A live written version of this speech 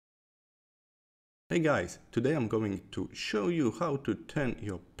Hey guys, today I'm going to show you how to turn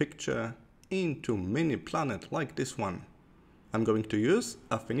your picture into mini planet like this one. I'm going to use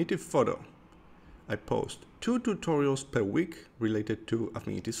Affinity Photo. I post 2 tutorials per week related to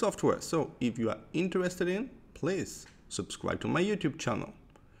Affinity software, so if you are interested in, please subscribe to my YouTube channel.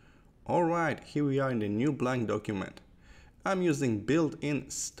 Alright, here we are in the new blank document. I'm using built-in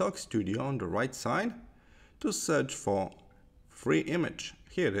Stock Studio on the right side to search for free image.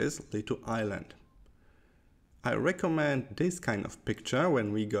 Here it is, Little Island. I recommend this kind of picture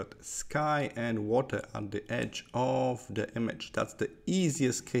when we got sky and water at the edge of the image. That's the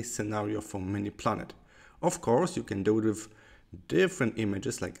easiest case scenario for mini planet. Of course, you can do it with different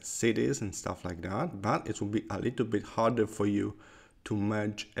images like cities and stuff like that, but it will be a little bit harder for you to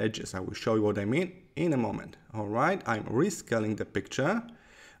merge edges. I will show you what I mean in a moment. Alright, I'm rescaling the picture.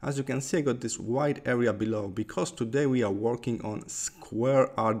 As you can see, I got this white area below because today we are working on square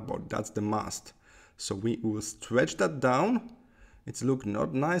artboard. That's the must. So we will stretch that down. It's look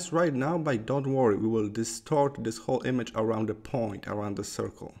not nice right now, but don't worry, we will distort this whole image around the point, around the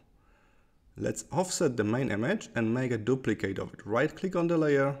circle. Let's offset the main image and make a duplicate of it. Right click on the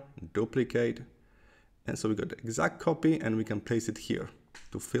layer, duplicate. And so we got the exact copy and we can place it here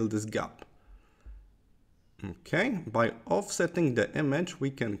to fill this gap. Okay, by offsetting the image,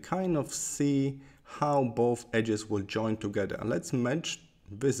 we can kind of see how both edges will join together. Let's merge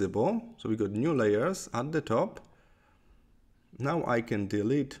visible. So we got new layers at the top. Now I can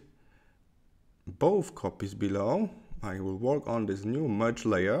delete both copies below. I will work on this new merge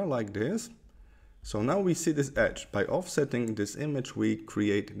layer like this. So now we see this edge. By offsetting this image, we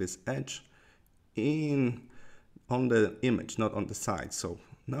create this edge on the image, not on the side. So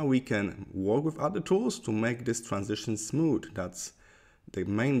now we can work with other tools to make this transition smooth. That's the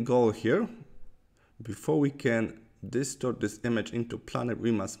main goal here. Before we can distort this image into planet,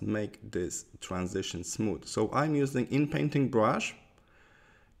 we must make this transition smooth. So I'm using in-painting brush.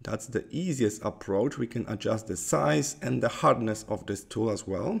 That's the easiest approach. We can adjust the size and the hardness of this tool as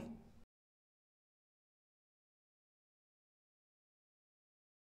well.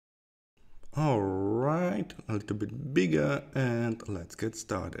 Alright, a little bit bigger and let's get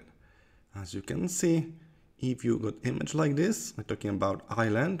started. As you can see, if you got image like this, we're talking about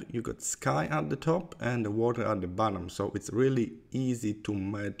island, you got sky at the top and the water at the bottom. So it's really easy to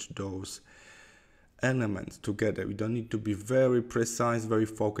merge those elements together. We don't need to be very precise, very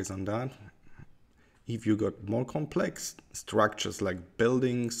focused on that. If you got more complex structures like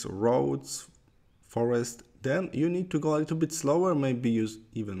buildings, roads, forest, then you need to go a little bit slower, maybe use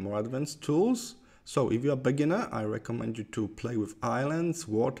even more advanced tools. So if you're a beginner, I recommend you to play with islands,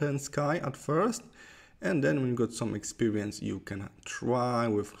 water and sky at first. And then when you got some experience, you can try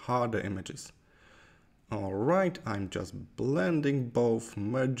with harder images. Alright, I'm just blending both,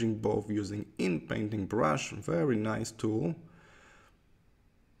 merging both using in-painting brush. Very nice tool.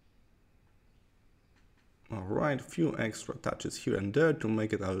 Alright, few extra touches here and there to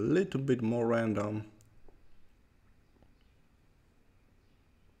make it a little bit more random.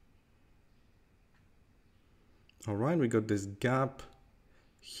 Alright, we got this gap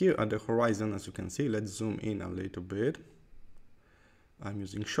here at the horizon, as you can see. Let's zoom in a little bit. I'm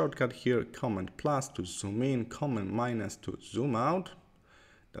using shortcut here, Command plus to zoom in, Command minus to zoom out.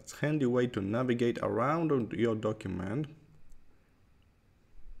 That's a handy way to navigate around your document.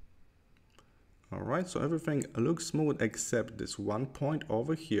 Alright, so everything looks smooth except this one point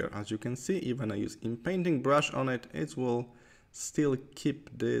over here. As you can see, even I use in-painting brush on it, it will still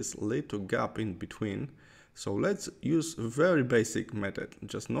keep this little gap in between. So let's use a very basic method,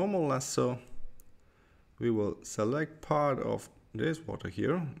 just normal lasso. We will select part of this water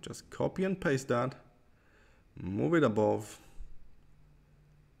here, just copy and paste that, move it above.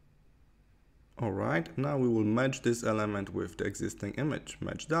 Alright, now we will merge this element with the existing image,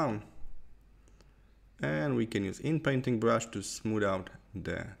 merge down. And we can use in-painting brush to smooth out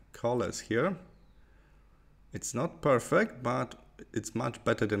the colors here. It's not perfect, but it's much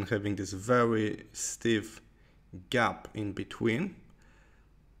better than having this very stiff gap in between.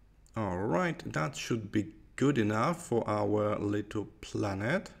 Alright, that should be good enough for our little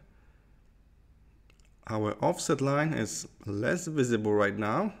planet. Our offset line is less visible right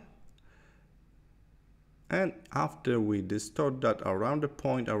now. And after we distort that around the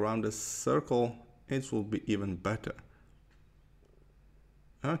point, around the circle, it will be even better.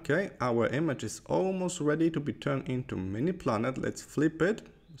 Okay, our image is almost ready to be turned into mini planet. Let's flip it.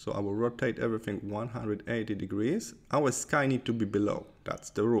 So I will rotate everything 180 degrees. Our sky need to be below.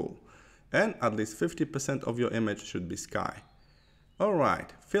 That's the rule. And at least 50% of your image should be sky.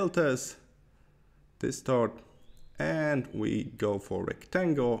 Alright, filters, distort, and we go for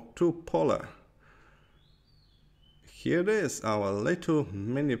rectangle to polar. Here it is, our little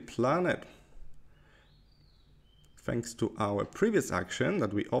mini planet. Thanks to our previous action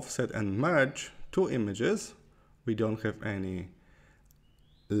that we offset and merge two images, we don't have any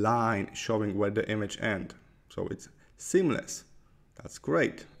line showing where the image ends. So it's seamless. That's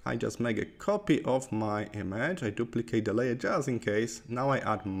great. I just make a copy of my image. I duplicate the layer just in case. Now I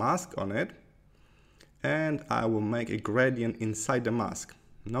add mask on it. And I will make a gradient inside the mask,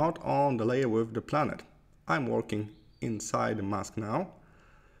 not on the layer with the planet. I'm working inside the mask now.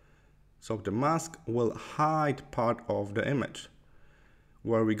 So the mask will hide part of the image.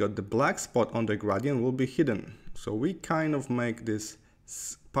 Where we got the black spot on the gradient will be hidden. So we kind of make this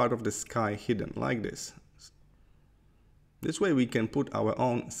part of the sky hidden like this. This way we can put our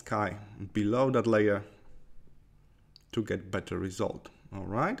own sky below that layer to get better result. All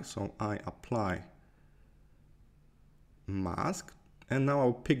right, so I apply mask and now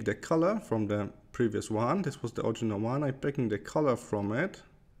I'll pick the color from the previous one. This was the original one. I'm picking the color from it.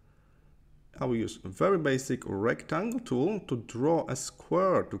 I will use a very basic rectangle tool to draw a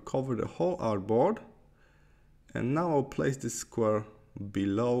square to cover the whole artboard. And now I'll place this square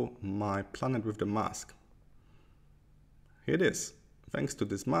below my planet with the mask. Here it is. Thanks to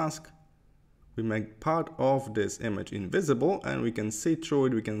this mask, we make part of this image invisible and we can see through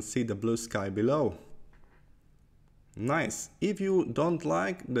it, we can see the blue sky below. Nice. If you don't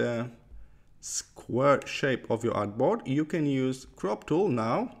like the square shape of your artboard, you can use crop tool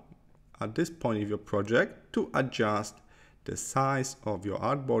now at this point of your project to adjust the size of your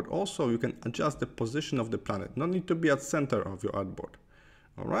artboard. Also, you can adjust the position of the planet. No need to be at center of your artboard.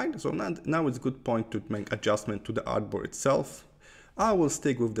 All right, so now it's a good point to make adjustment to the artboard itself. I will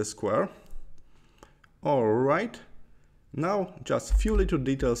stick with the square. All right, now just few little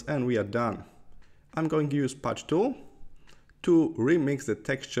details and we are done. I'm going to use patch tool to remix the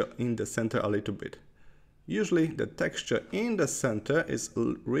texture in the center a little bit. Usually the texture in the center is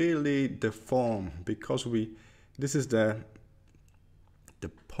really deformed because this is the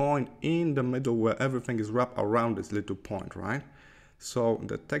point in the middle where everything is wrapped around this little point, right? So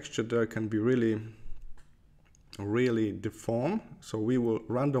the texture there can be really deformed. So we will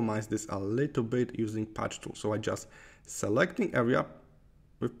randomize this a little bit using patch tool. So I just selecting area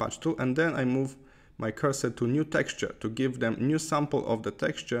with patch tool and then I move my cursor to new texture to give them new sample of the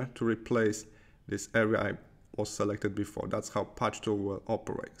texture to replace this area I was selected before. That's how patch tool will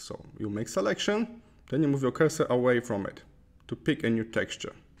operate. So you make selection, then you move your cursor away from it to pick a new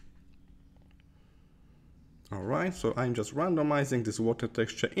texture. All right, so I'm just randomizing this water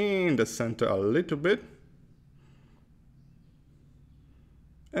texture in the center a little bit.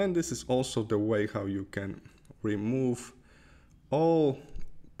 And this is also the way how you can remove all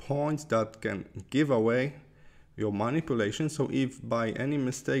points that can give away your manipulation. So if by any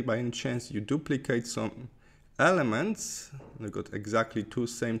mistake, by any chance you duplicate some elements, you got exactly two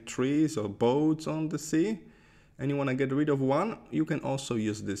same trees or boats on the sea, and you want to get rid of one, you can also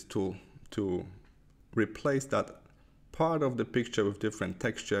use this tool to replace that part of the picture with different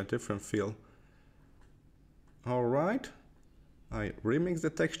texture, different feel. All right, I remix the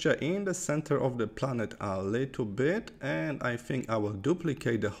texture in the center of the planet a little bit, and I think I will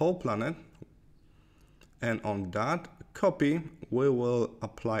duplicate the whole planet, and on that copy we will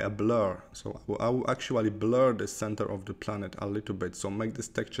apply a blur. So I will actually blur the center of the planet a little bit, so make this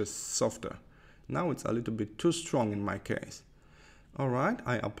texture softer. Now it's a little bit too strong in my case. Alright,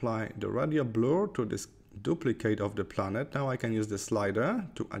 I apply the radial blur to this duplicate of the planet. Now I can use the slider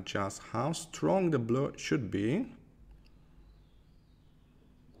to adjust how strong the blur should be.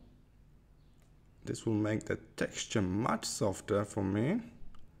 This will make the texture much softer for me.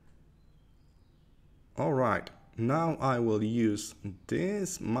 Alright, now I will use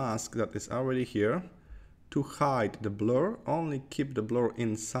this mask that is already here to hide the blur. Only keep the blur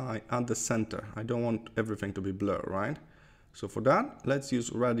inside at the center. I don't want everything to be blurred, right? So for that, let's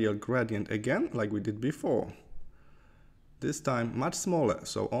use radial gradient again, like we did before. This time much smaller,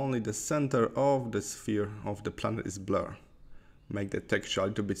 so only the center of the sphere of the planet is blurred. Make the texture a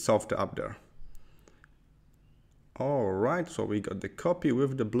little bit softer up there. Alright, so we got the copy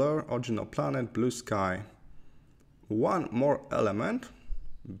with the blur, original planet, blue sky. One more element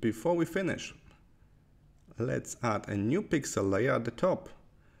before we finish. Let's add a new pixel layer at the top.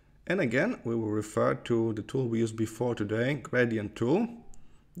 And again, we will refer to the tool we used before today, gradient tool.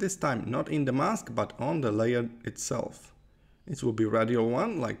 This time not in the mask, but on the layer itself. It will be radial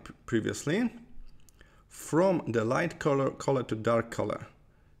one, like previously. From the light color to dark color.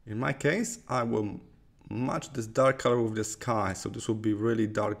 In my case, I will match this dark color with the sky. So this will be really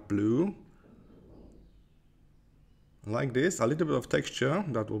dark blue. Like this, a little bit of texture,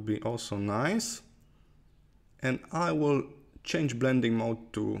 that will be also nice. and I will change blending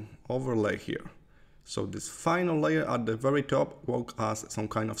mode to overlay here. So this final layer at the very top works as some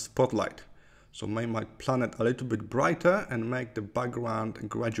kind of spotlight. So make my planet a little bit brighter and make the background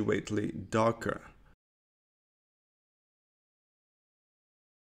gradually darker.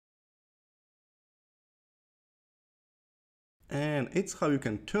 And it's how you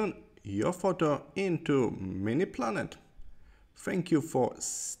can turn your photo into mini planet. Thank you for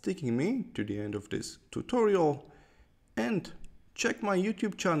sticking me to the end of this tutorial, and check my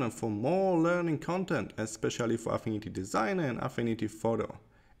YouTube channel for more learning content, especially for Affinity Design and Affinity Photo.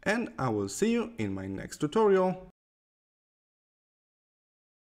 And I will see you in my next tutorial.